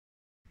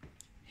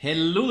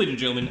Hello ladies and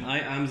gentlemen, I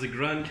am the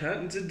Grand Cat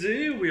and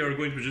today we are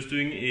going to be just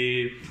doing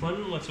a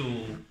fun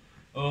little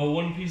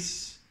One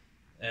Piece,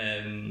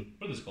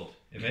 what is it called?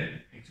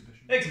 Event?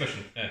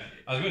 Exhibition.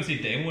 I was going to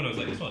say demo and I was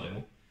like, it's not a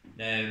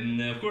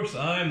demo. Of course,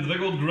 I'm the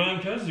big old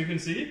Grand Cat, as you can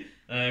see.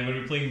 I'm going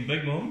to be playing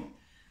Big Mom,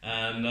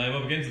 and I'm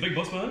up against the Big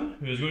Boss Man,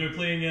 who is going to be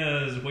playing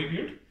as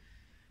Whitebeard.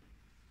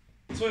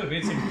 So I've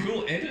made some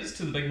cool edits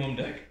to the Big Mom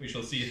deck. We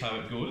shall see how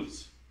it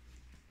goes.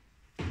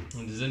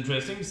 And it's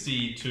interesting to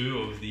see two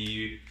of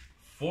the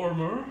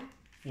former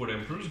 4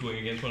 Emperors going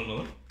against one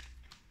another.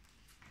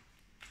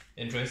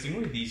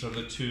 Interestingly, these are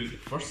the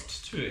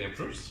first two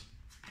Emperors.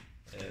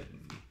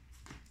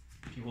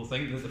 People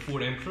think that the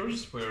 4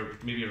 Emperors were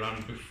maybe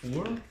around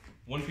before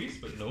One Piece,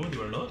 but no, they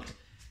were not.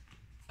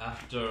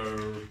 After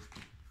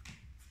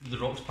the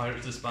Rocks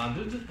Pirates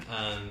disbanded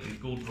and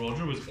Gold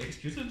Roger was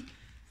executed,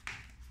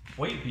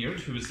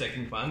 Whitebeard, who was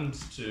second command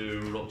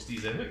to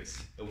Rocksteady's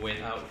epics, went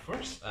out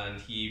first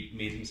and he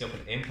made himself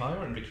an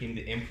empire and became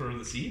the Emperor of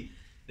the Sea.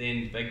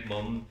 Then Big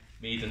Mom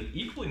made an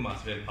equally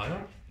massive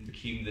empire and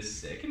became the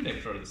second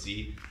Emperor of the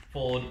Sea,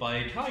 followed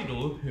by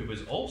Kaido, who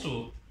was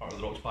also part of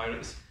the Rocks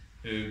Pirates,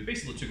 who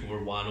basically took over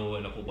Wano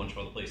and a whole bunch of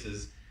other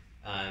places.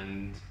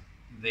 And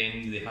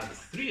then they had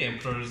 3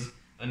 Emperors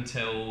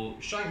until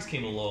Shanks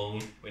came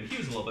along when he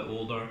was a little bit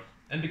older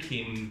and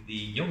became the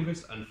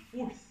youngest and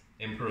 4th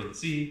Emperor of the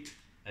Sea.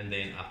 And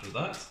then after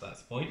that,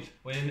 that's the point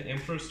when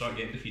Emperors start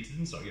getting defeated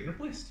and start getting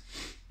replaced.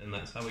 And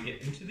that's how we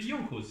get into the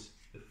Yonkos,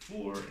 the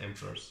 4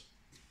 Emperors.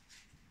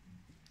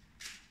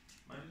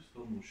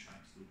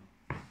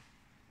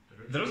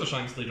 There is a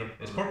Shanks leader.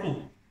 It's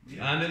purple.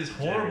 Yeah. And it's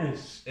horrible.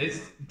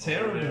 It's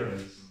terrible.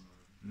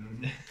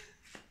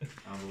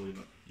 I believe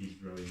it. He's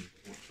brilliant.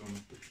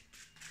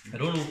 I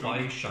don't know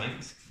why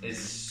Shanks is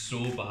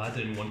so bad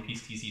in One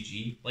Piece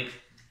TCG. Like,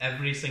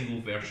 every single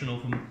version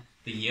of him.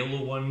 The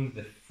yellow one,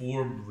 the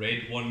 4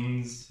 red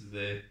ones,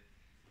 the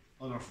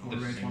other 4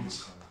 red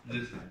ones,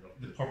 the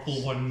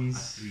purple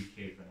ones.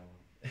 3K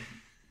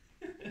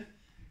vanilla.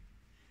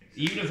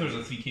 Even if there's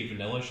a 3K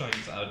vanilla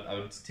Shanks, I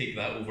would take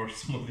that over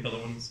some of the other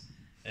ones.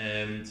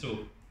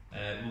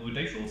 Will we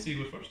dice roll? See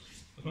who goes first?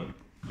 This one?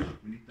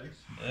 We need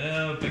dice.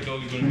 Big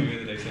Dog is going to be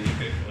the dice.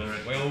 Okay.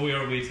 Alright. While we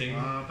are waiting.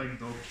 Big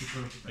Dog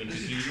keeper. You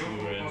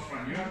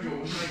have your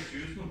own dice,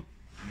 use them.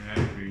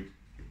 Yeah, agreed.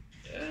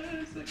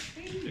 Yeah, it's a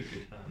kind of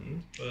good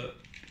hand, but.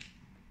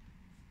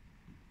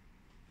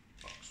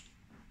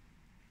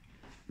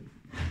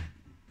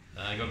 I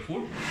got a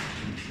 4.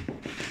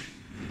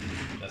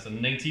 That's a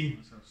 19.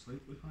 Is that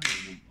slightly higher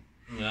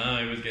number?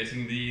 I was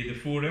getting the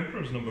 4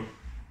 Emperors number.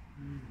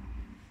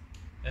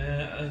 I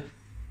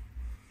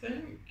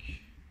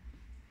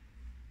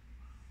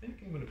think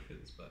I'm going to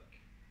put this back.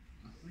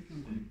 I think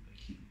I'm going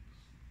to keep.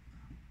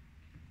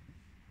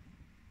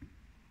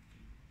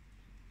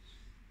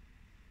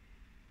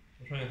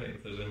 I'm trying to think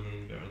if there's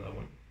anything better than that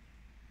one.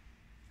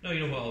 No, you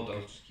know what?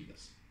 I'll just keep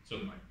this. So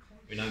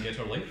we now get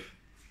our life.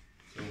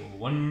 So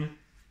 1,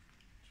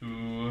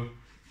 2,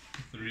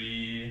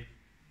 3,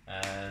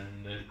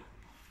 and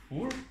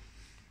 4.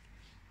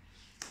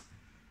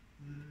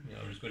 Yeah,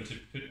 I'm just going to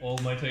put all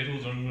my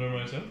titles under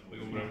myself. We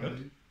go over our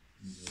head.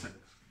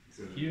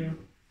 Here.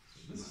 So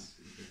this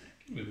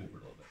can move over a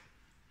little bit.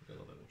 We've got a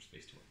little bit more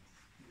space to work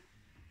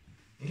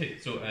with. Okay,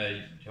 so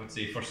you have to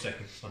say first,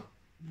 second, son.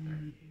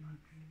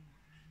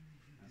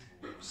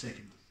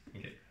 Second.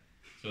 Okay.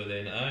 So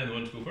then I'm the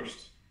one to go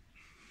first.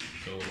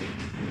 So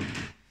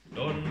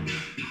Don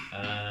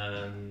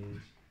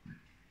and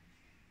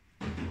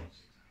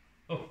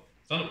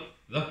stand up.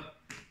 The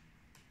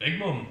Big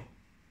Mom.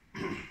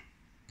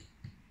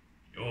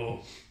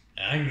 Yo,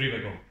 angry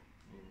Big Mom.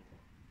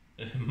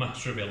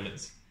 Master of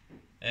Elements.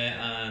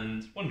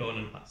 And 1 Dawn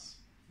and pass.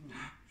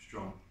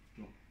 Strong.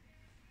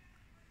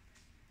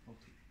 I'll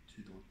take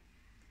 2 Dawn.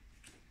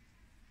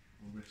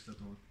 I'll rest a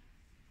Dawn.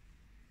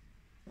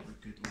 Or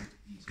good old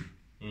easy.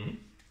 Mm-hmm.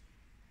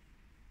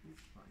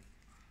 5.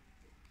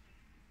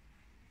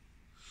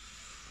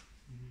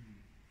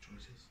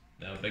 Choices.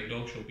 Now Big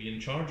Dog shall be in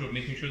charge of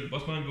making sure that the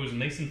Bossman goes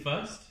nice and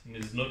fast and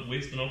is not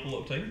wasting an awful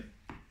lot of time.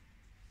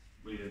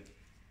 Lead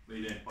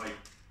in, fight.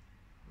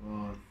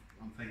 Oh,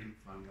 I'm thinking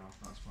Vanguard,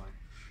 that's why.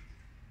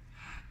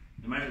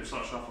 You might as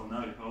well start shuffling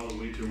now, oh,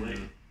 way too late.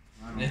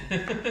 I know.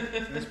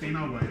 It's been a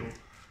while.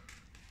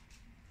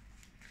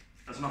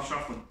 That's enough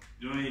shuffling.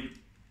 You don't need.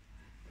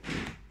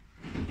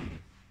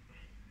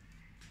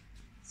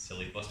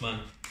 Silly Bossman.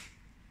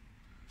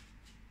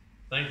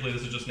 Thankfully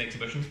this is just an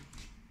exhibition.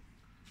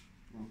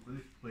 Well, I'm going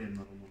to play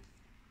another one.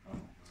 Oh,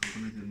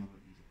 I'm going to do another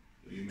easy.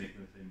 you make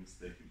the same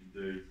mistake if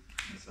you do,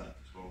 it's that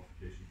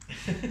disqualification.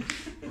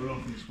 We're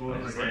off in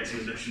squad. It's an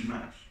exhibition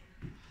match.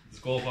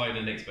 Disqualified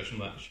in an exhibition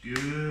match.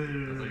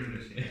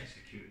 Good.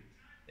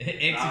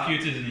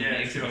 Executed in an yeah,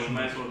 exhibition sure,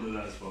 might match. as well do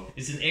that as well.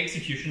 It's an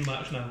execution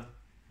match now.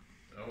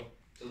 Oh,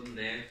 sudden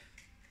death.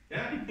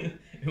 Yeah.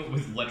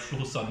 With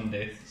literal sudden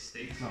death.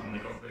 Stakes Not on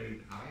like got very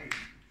high.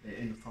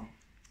 In the front.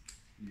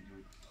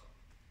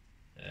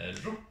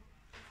 Draw.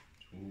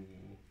 2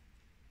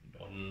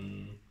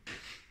 Dawn.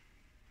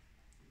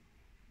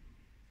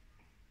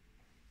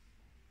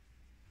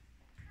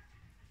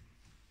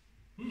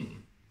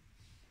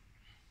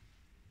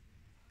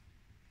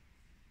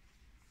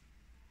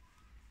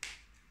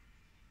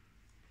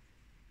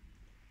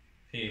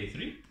 pay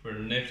 3 for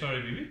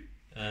Neftari BB,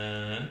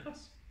 and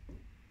pass.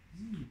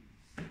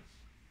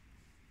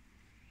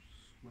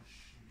 Swish.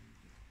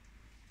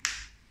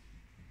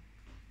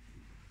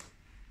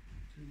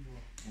 Two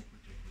more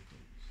opportunity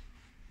points.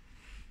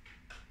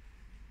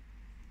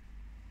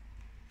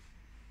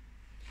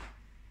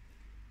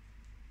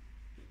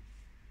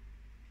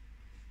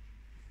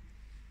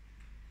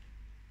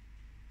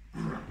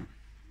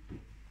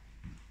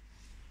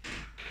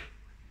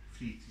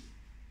 Free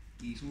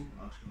Easel,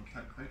 I was going to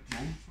pick Quick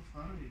Mom for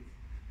 5.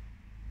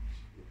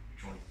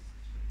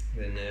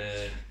 Then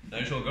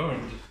National Guard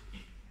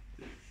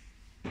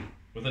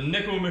with a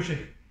Nekomushi.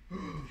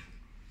 Oh,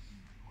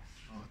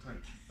 I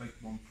take Big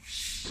Mom for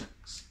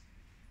 6.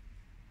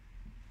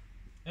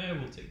 I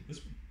will take this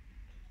one.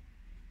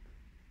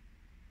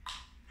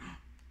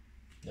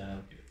 Nah,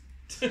 I'll give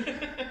it.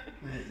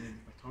 My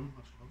turn,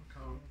 I shall have a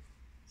card.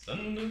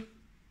 Send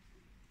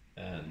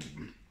and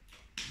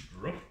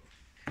drop.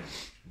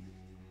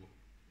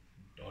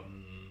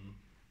 Done.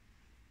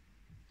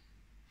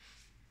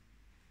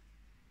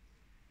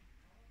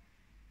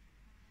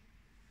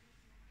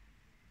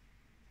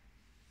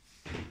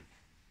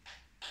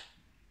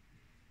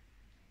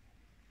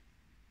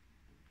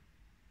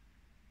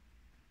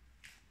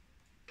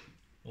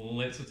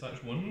 Let's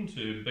attach 1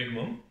 to Big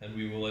Mom, and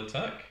we will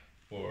attack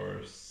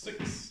for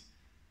 6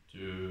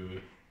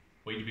 to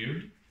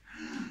Whitebeard.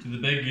 To the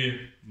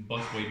big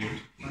bus Whitebeard.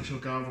 I shall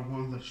gather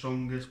one of the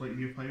strongest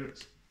Whitebeard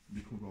pirates,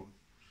 Rico Robin.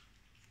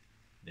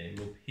 Then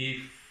we'll pay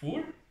 4,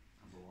 Number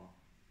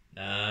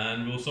 1.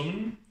 and we'll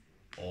summon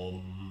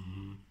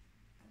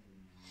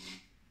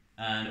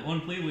And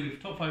on play, leave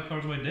top 5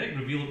 cards of my deck,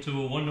 reveal up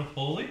to 1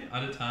 Holly,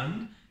 add it to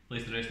hand,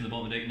 place the rest in the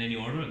bottom of the deck in any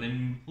order, and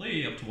then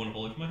play up to 1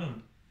 Holly from my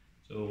hand.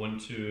 So 1,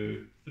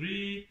 2,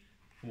 3,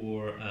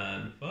 4,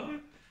 and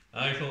 5.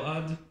 I shall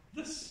add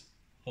this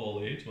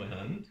Holly to my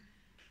hand.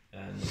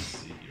 And let's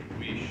see here,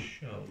 we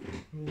shall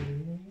go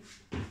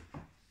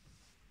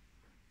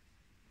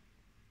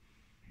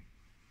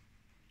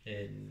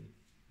in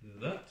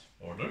that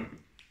order.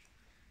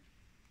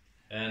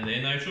 And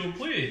then I shall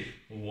play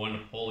 1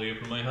 Holly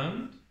from my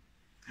hand.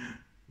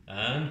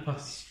 And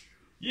pass.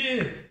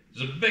 Yeah!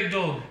 There's a big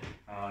dog!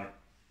 Aye.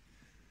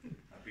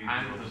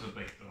 And there's a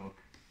big dog.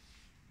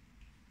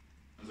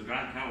 There's a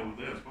Grand Cow over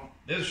there as well.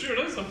 There sure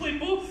is, I'm playing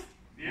both!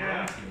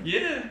 Yeah.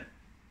 Yeah!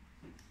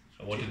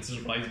 I wanted to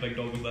surprise Big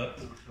Dog with that.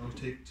 I'll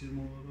take 2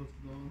 more of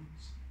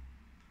those.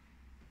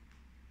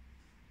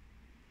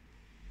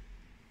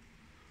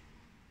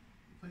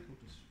 I think I'll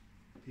just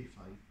pay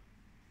 5.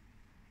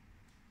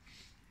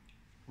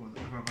 For the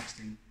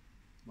everlasting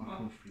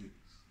Marco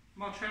Freaks.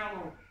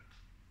 Marcello.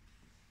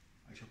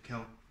 I shall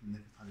kill the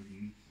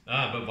Nefertari.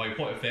 Ah, but by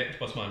what effect,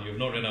 Busman? You have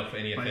not read up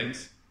any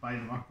effects. By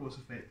the Marco's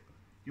effect,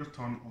 your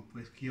turn on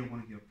place kill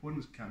one of your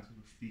opponent's characters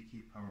with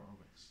 3k power or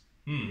less.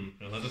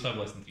 Well, that does have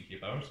less than 3k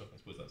power, so I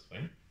suppose that's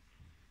fine.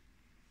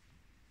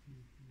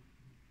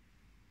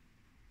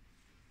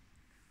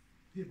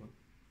 Here one.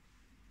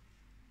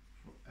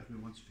 For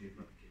everyone's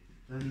favourite.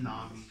 The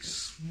Nami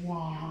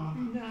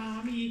Swan.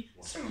 Nami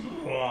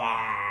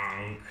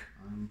Swank.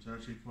 I'm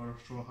searching for a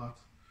straw hat.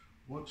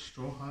 What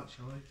straw hat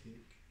shall I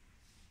take?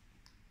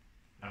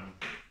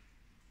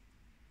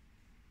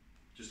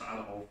 Just add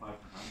all 5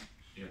 to hand.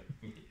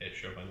 Yeah,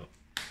 sure, why not?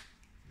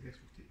 I guess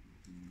we'll take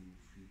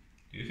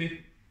the Doofy?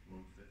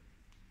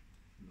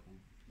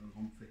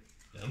 Lumpy.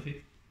 Lumpy?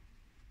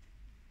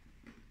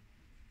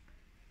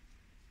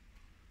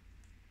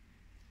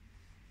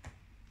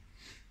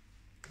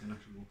 And I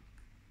shall go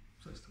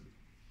 6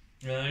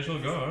 to I shall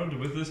guard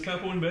with this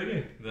Capo and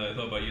Beggy that I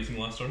thought about using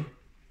last turn,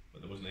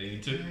 but there wasn't any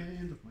need to.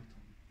 end of my turn.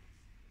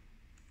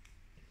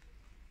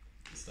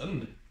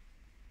 Stunned.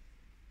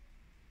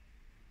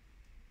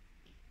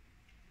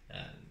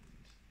 And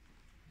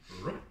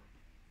drop.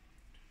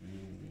 2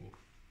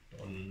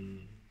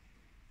 done.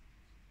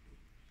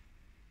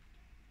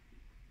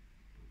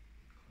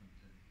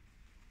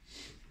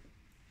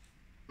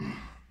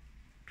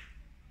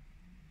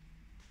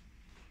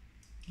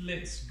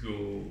 Let's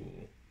go.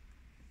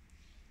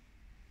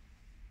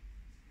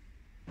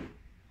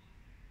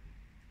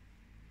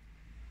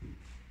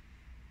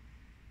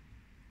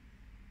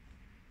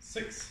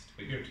 Six. To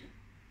be good.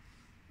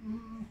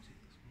 I'll take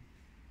this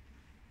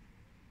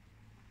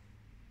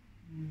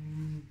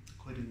one.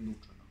 Declaring no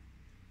trigger.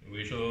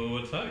 We shall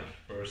attack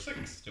for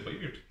 6 to be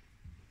good.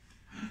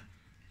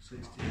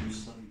 16.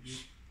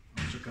 I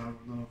shall gather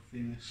another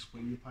famous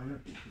Whitebeard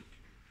pirate.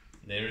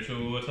 Then we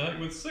shall attack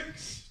with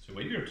 6 to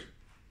Whitebeard.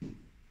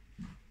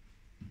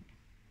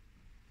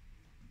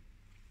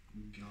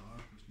 Gar,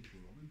 who's Nico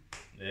Robin?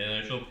 Then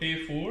I shall pay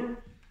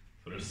 4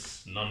 for a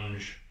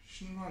snunge.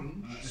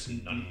 That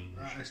isn't Snunge.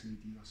 That isn't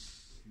indeed a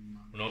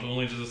snunge. Not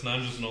only does a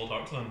snunge, it's an all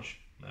heart snunge.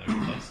 Now,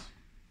 plus.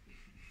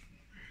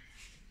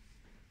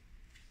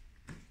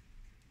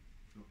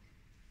 So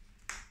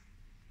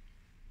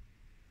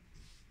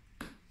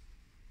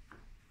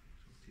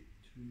take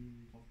 2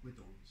 lovely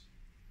dogs.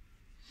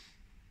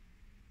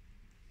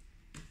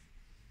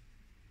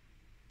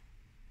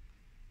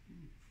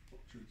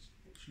 Options.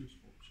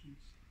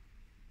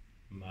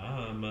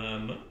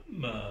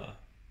 Ma.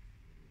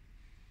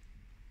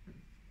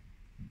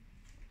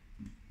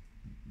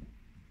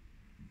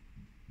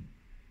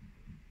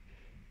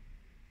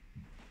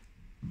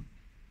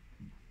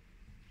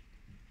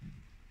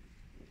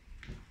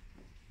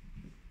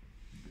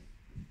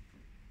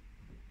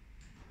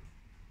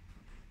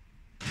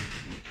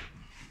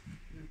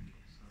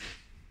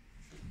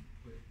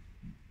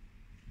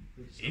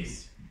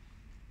 Ace.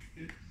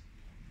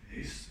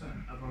 Ace.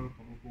 Ever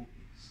probable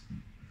ace.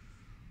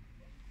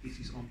 Ace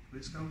is on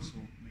play skill, so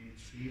main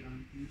 3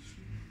 and use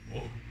 3.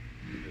 Oh.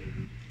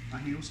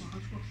 And he also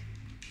has rush.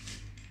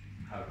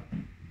 How?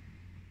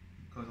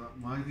 Because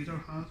my reader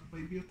has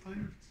Whitebeard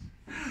Pirates.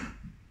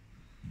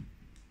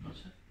 What's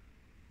it?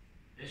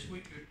 Is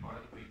Whitebeard part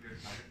of the Whitebeard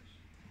Pirates?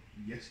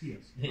 Yes, he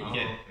is. Yeah.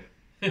 okay.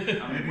 It'd be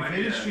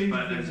very strange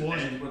if it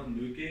wasn't. Edward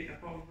Newgate, I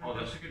probably. Oh,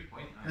 that's a good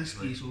point. This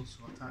Actually. easel,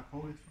 so attack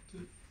always for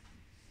 2.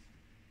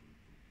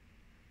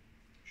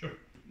 Sure.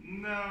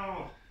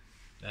 No.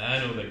 I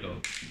know big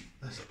dog.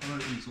 This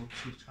other easel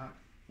should attack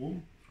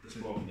 1 for 2.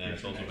 No,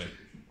 it's also big.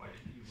 Why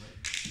didn't you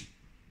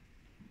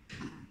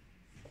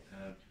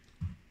win?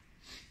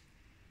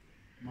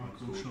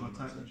 Marco shall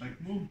attack the big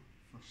mom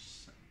for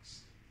 6.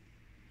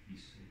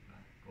 He's so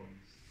bad,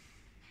 boys.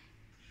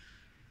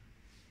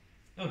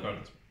 No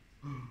gardens.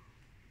 The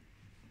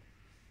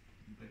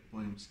big boy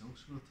himself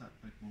shall attack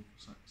big mom for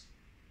 6.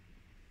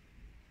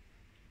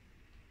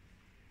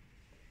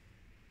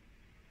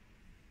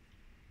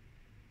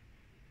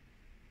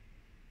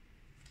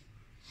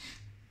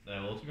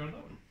 I'll also guard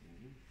that one.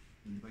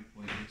 And the big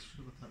boy is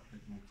shall attack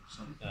big mom for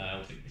 7.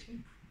 I'll take this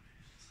one.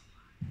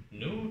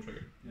 No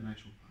trigger. Then I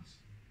shall pass.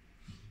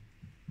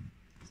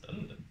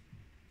 Stunned.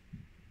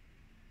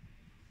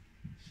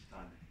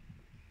 Standing.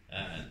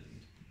 And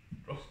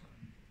draw.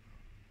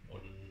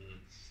 On.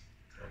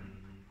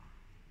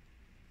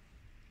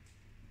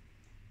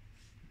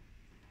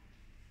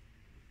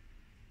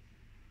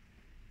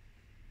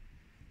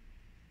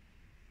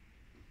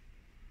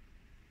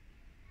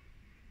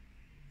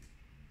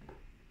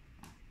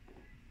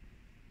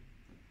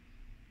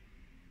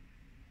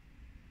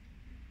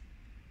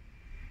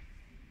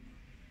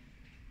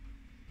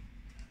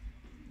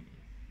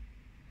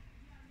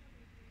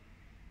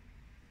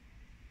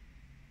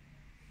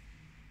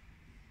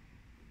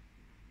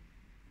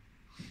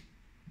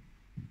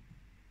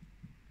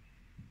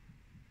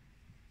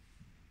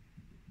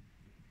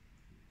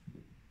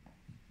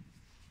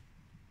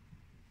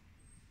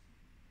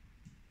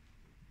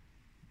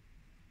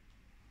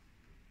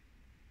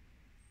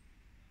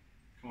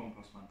 Come on,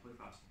 boss man, play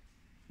faster.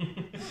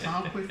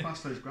 I'll play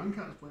faster as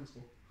Grandcat is playing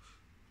slow.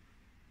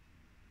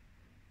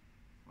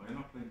 Well, you're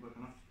not playing quick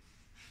enough.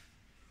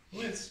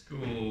 Let's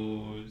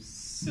go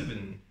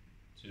 7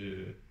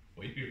 to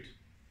Whitebeard.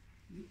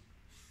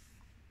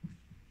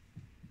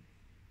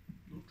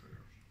 No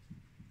triggers.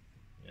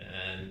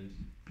 And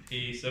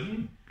pay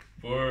 7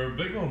 for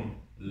Big Mom.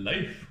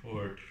 Life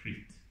or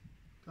treat?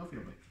 Tell for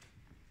your life.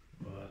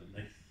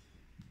 Life.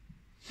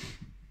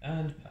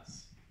 And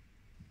pass.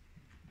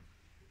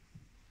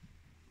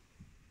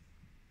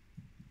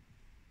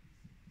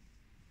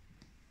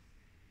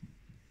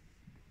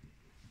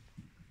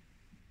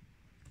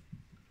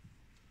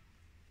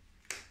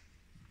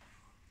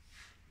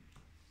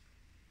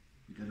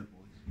 We did it,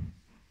 boys.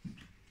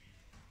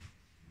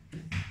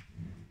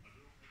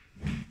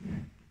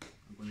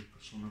 I'm going to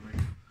persona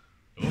right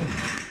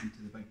Oh.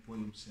 into the big boy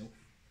himself.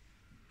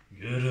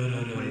 Good.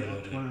 I'll play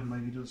up to one of my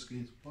readers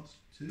gains +2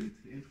 to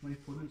the end of my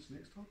opponent's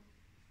next turn.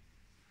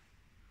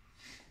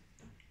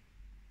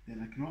 Then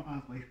I cannot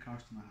add life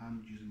cards to my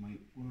hand using my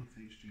own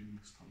effects during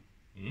this turn.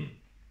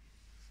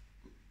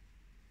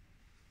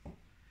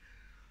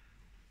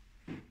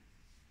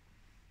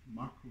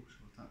 Marco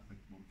shall attack Big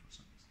Mom for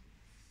 6.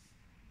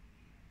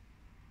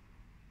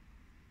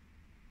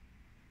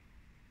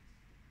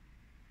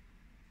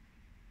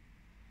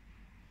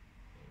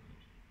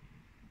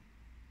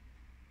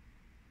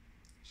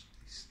 So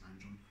he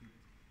stands on field.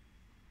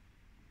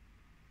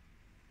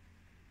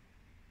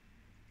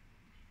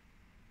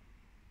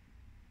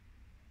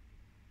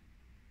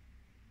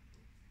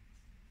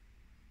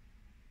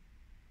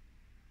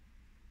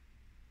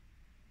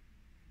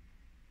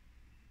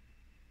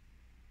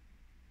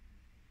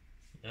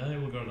 I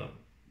will guard that one.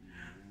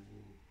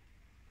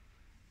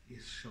 He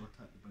shall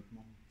attack the Big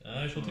Mom.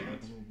 I shall take for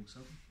it. a level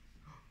 7.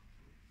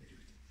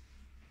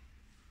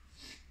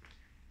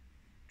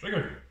 Very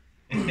good. Trigger.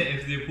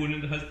 If the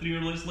opponent has 3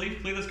 or less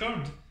life, play this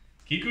card.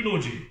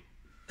 Kikunoji.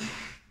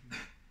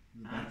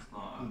 That's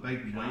not The a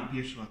big cap.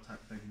 Whitebeard shall attack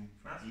Big Mom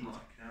for That's 8. not a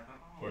cap at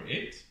all. For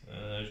 8,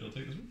 I shall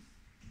take this one.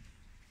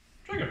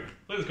 Trigger.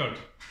 Play this card.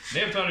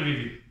 Nevatari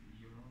Vivi.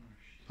 Your Honor,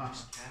 she's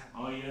Pass. a cat.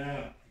 Oh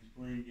yeah, he's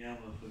playing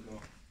yellow, I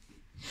forgot.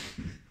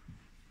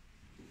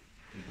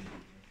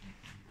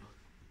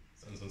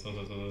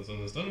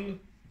 Stun.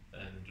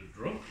 And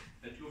draw.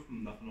 Did you go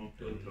from nothing on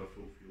field to a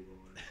full field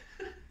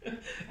already?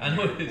 I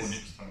know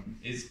Opponent's turn.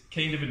 it's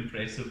kind of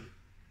impressive,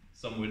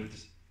 some would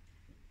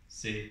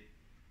say.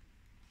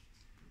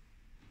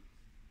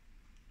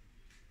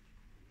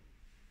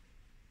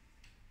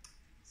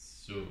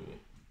 So,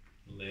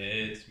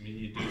 let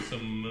me do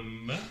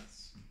some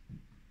maths.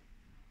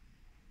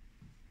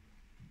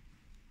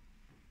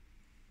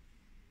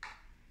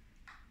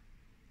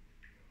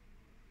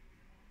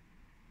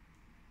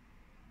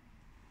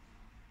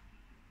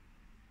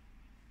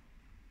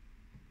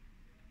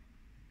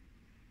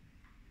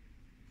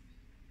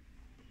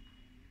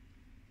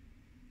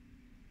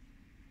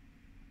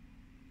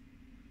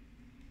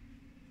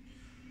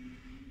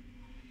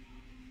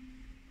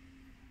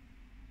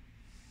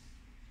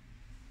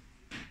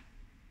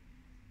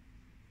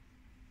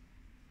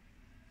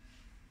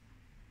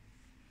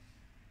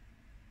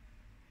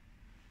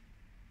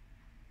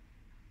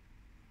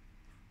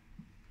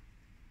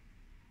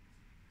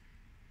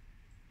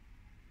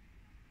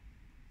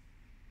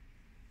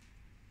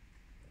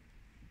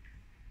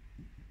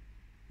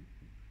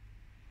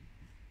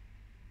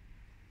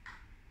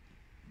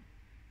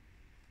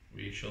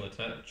 We shall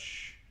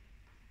attach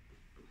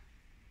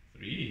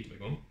 3 to my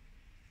gun.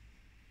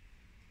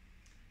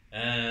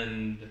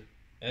 And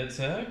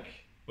attack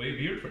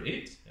Whitebeard for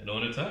 8. And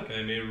on attack,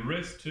 I may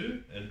rest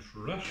 2 and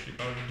trash the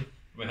card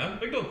from my hand.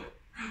 Big dog!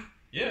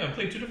 Yeah, I'm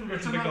playing 2 different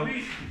versions of Big Dog.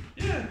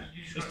 Yeah,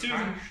 there's 2 of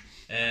them.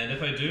 And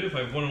if I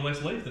have 1 or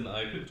less life, then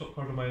I put the top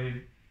card of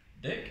my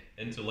deck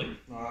into life.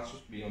 No, that's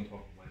just me on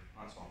top of life.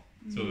 That's all.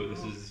 So this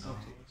is. I'll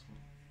take this one.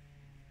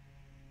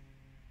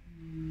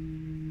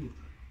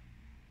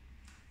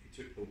 He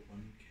took the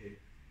 1k.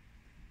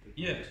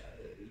 Yeah,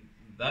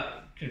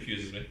 that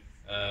confuses me.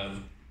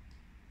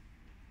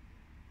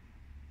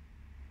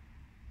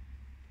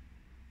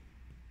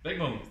 Big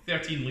Mom,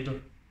 13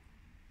 leader.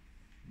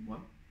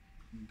 1.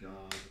 Got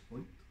a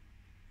point.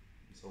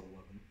 It's 11.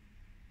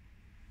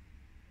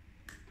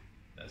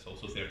 That's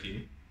also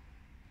 13.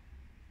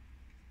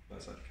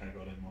 That's it, can't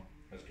go anymore.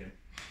 That's game.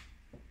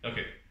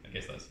 Okay, I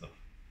guess that's enough.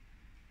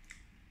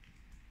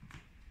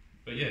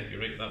 But yeah, you're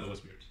right, that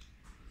was weird.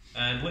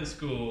 And let's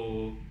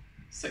go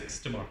 6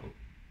 to Marco.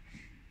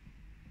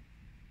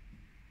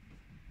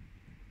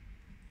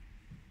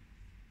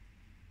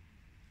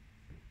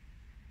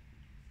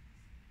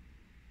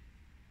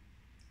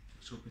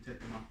 So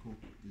protect the Marco,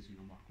 the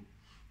Xeno Marco.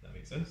 That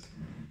makes sense.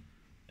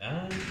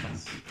 And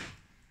pass. Stand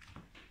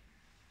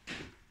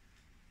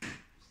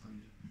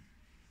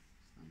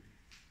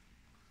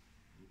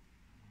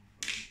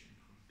it.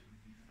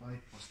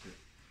 5 plus 2.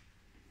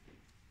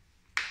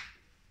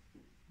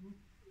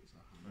 Is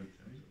that hand?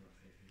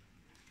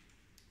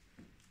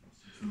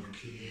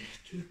 Okay,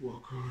 2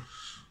 blockers,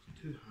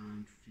 2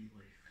 hand, 3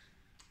 life.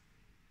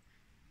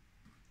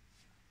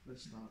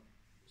 Let's start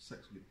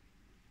 6 wheel.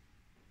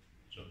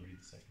 So I'll read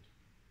the second.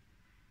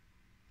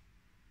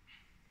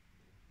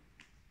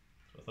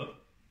 So I thought.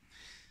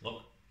 Look.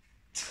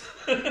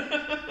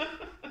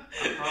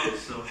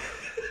 So,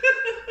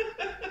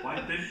 why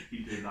did he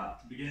do that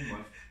to begin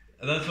with?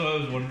 And that's what I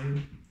was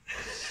wondering.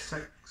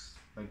 6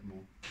 big mo.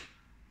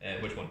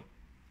 Which one?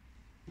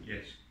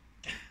 Yes.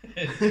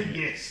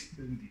 Yes,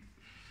 indeed.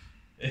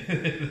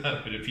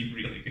 That would have been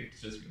really good to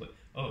just be like,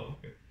 oh,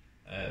 okay.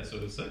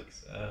 So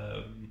 6.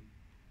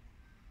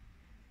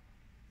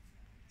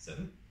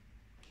 7.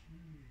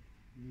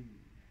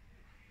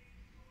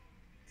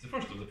 It's the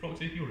first of the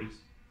proxy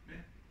theories.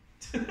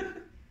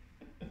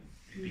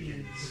 It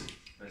begins.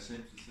 It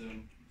seems to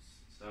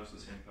serves the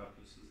same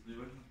purpose as the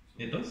original.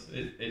 So It does.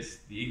 It's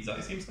the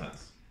exact same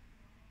stats.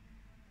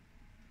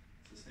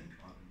 it's the same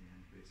card in the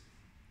end,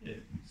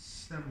 basically.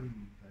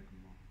 7 big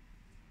mo.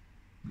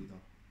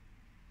 Leader.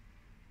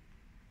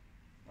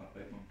 That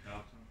big mom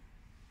character.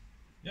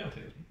 Yeah, I'll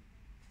take this one.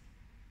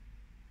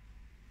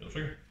 No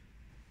trigger.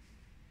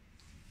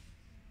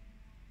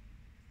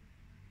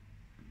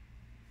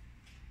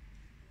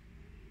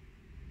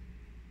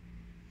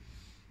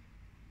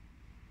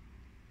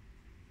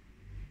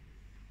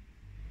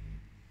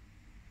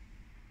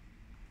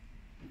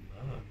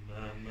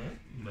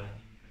 Ma.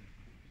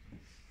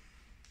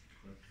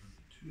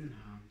 2 in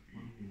hand,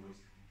 1 wheel.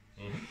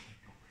 Mhm.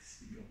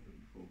 See up in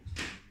folks.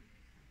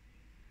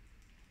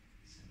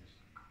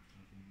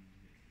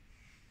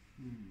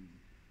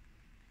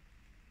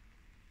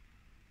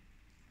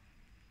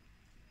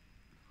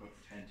 Got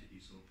 10 to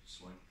easel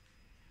swing.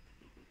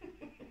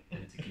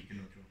 And to keep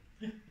no draw.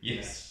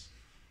 Yes.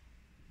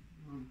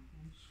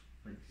 That's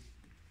fine.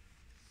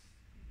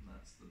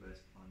 That's the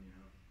best plan you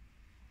have.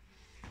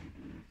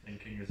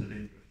 Thinking is a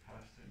dangerous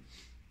pastime.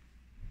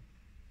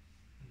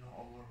 Not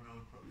all are well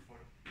equipped for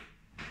it.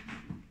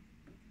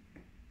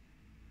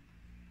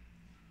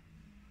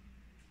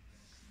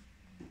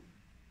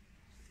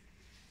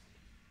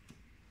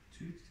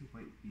 Two to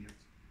Whitebeard,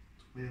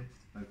 12 to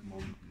Big Mom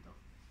Leader.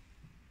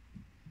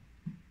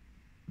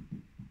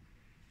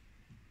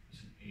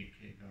 It's an 8k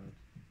guard.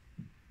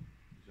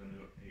 He's only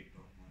got 8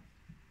 dot left.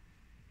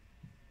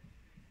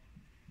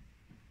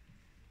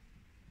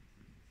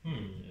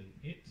 An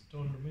 8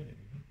 don remaining.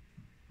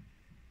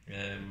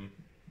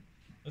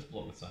 Let's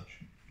block with Sash.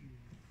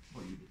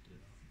 What you would do?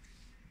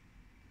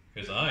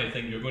 Because I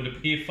think you're going to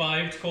pay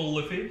 5 to call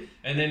Luffy,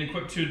 and then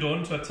equip 2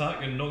 Dawn to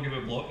attack and not give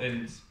it block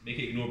and make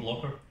it ignore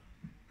blocker.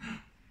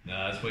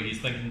 That's what he's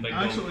thinking, big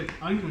dog. Actually,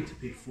 I'm going to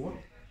pay 4.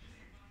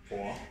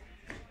 4.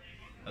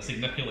 A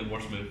significantly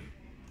worse move.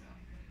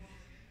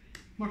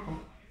 Marco.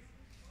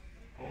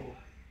 Oh.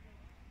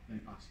 Then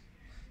pass.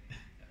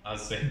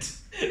 As said.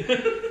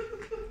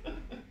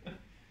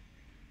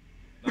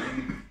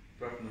 9,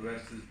 prepping the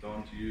rest is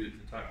down to you to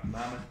attack the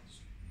mammoths.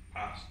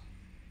 Pass.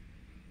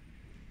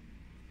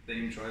 Then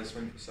you try to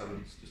swing for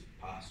 7s, just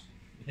pass.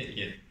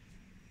 Yeah.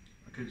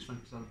 I could swing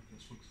for 7,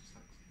 because swing for 6.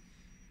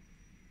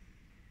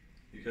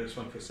 You could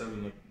swing for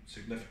 7, a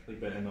significantly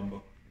better number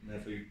in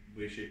every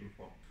way, shape, and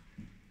form.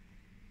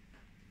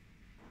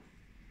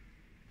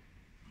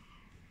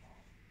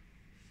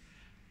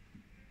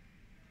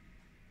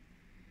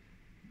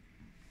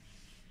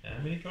 How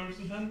many cards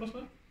in hand, boss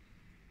man?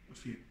 A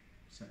few.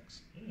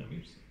 6. Yeah, we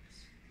have 6.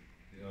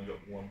 You only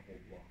got 1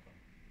 whole blocker.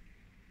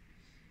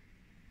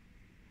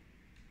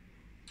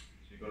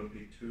 So you got to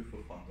pay 2 for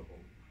Thunderbolt.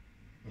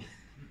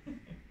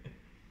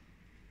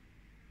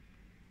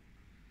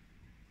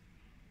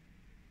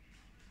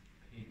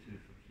 Pay 2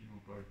 for Chemo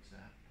Bird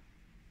Zap.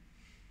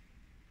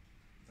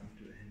 Don't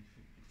do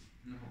anything.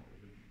 No, it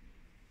wouldn't.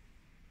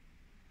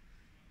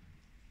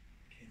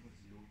 Came with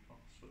 0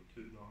 bucks for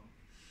 2 long.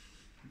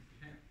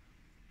 Yeah.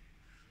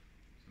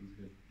 Sounds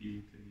good.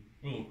 You too.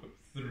 We'll equip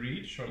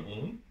 3 short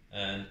loan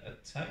and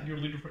attack your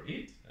leader for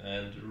 8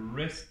 and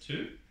rest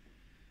 2.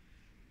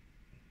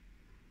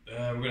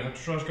 We're going to have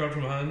to trash card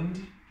from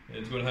hand.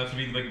 It's going to have to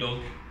be the big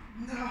dog.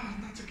 No,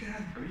 not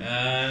again.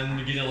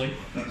 And gain a life.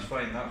 That's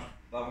fine. That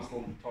was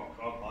the top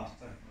card last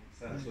time.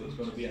 Like I said, so it's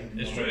going to be.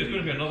 It's true, it's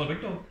going to be another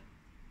big dog.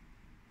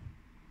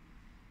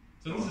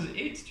 So this is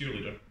 8 to your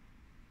leader.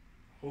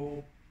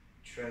 Whole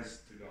Trez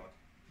to God.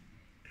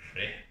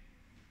 Okay.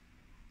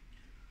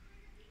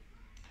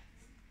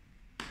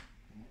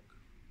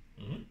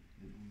 Mm-hmm.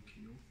 Then on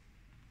KO.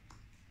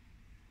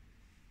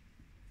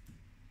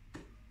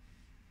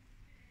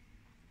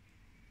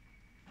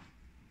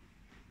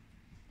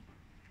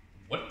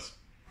 What?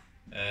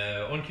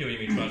 On KO you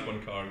may trash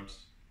 1 card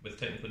with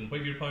technically and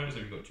Whitebeard powers.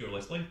 If you've got 2 or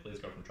less life, play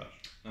this card from trash.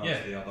 No, Yeah.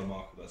 that's the other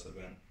mark of this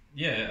event.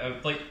 Yeah,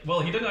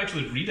 well, he didn't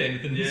actually read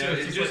anything. Yeah, so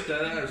he it's just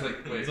did it. I was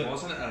like, wait, It's like-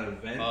 wasn't it an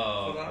event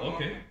Oh, for that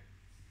okay. mark?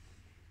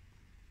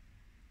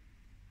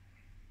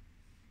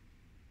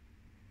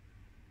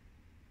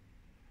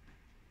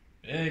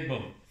 Big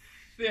Mom.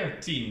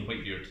 13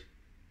 Whitebeard.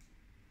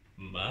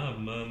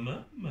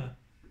 Mama.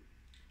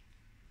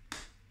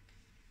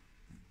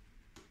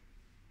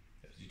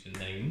 That's you to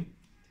 9,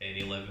 10,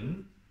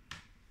 11.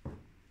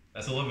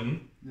 That's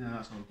 11. Yeah,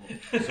 that's all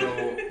I've got.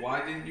 So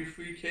why didn't you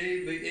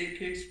 3k the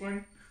 8k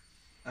swing?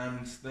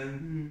 And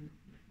then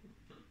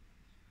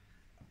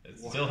It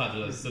still had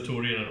a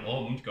Satorian and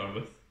Omd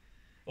Garbuth.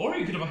 Or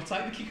you could have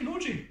attacked the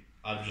Kikunoji.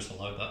 I'd just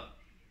allowed that.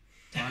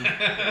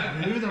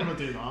 Who would ever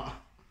do that?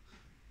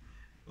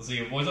 Let's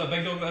see, was that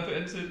big dog that I put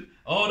into?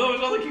 Oh no,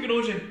 it's another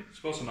Kikunoji. it's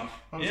close enough.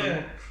 That was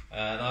Yeah.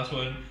 all. Last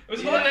one. It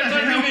was Yeah. not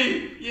that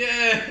me.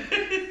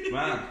 Yeah.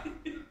 Man,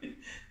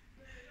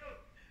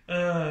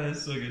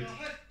 It's so good.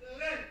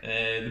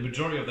 The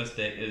majority of this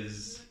deck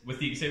is, with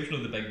the exception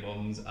of the big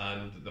bombs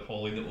and the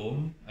Holly the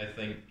Ohm, I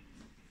think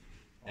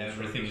All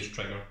everything is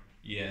trigger.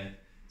 Yeah.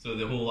 So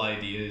the whole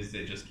idea is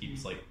it just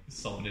keeps like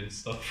summoning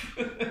stuff.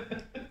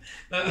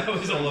 that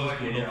was all I was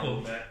going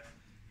off of.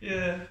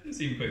 Yeah, it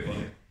seemed quite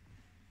funny.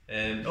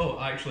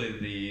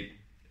 Actually,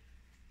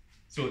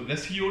 so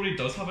this Hiyori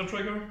does have a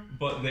trigger,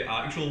 but the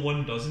actual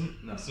one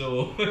doesn't. No.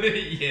 So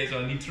yeah, so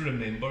I need to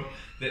remember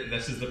that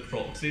this is the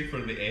proxy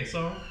for the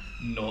SR,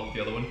 not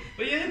the other one.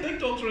 But yeah, big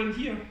dogs are in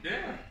here.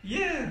 yeah,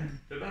 Yeah,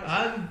 the best.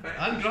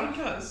 and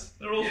grandcats,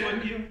 they're also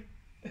in here.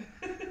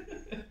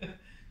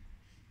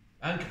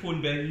 And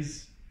Capone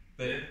Berries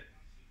that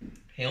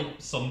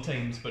help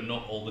sometimes, but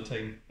not all the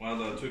time. Well,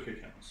 the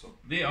 2k count, so.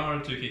 They are a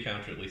 2k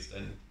counter at least,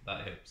 and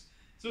that helps.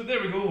 So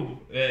there we go.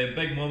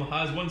 Big Mom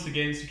has once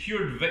again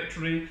secured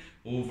victory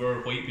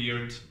over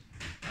Whitebeard,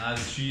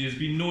 as she has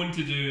been known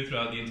to do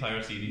throughout the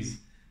entire series.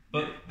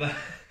 But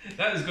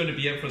that is going to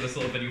be it for this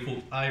little video,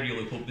 folks. I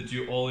really hope that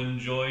you all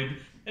enjoyed.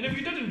 And if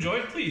you did enjoy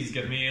it, please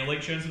give me a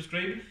like, share, and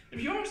subscribe.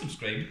 If you are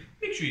subscribed,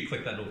 make sure you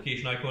click that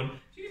notification icon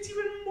so you can see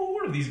even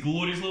more of these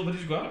glorious little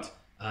videos go out.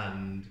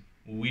 And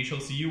we shall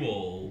see you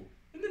all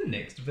in the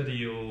next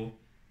video.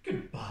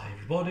 Goodbye,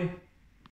 everybody.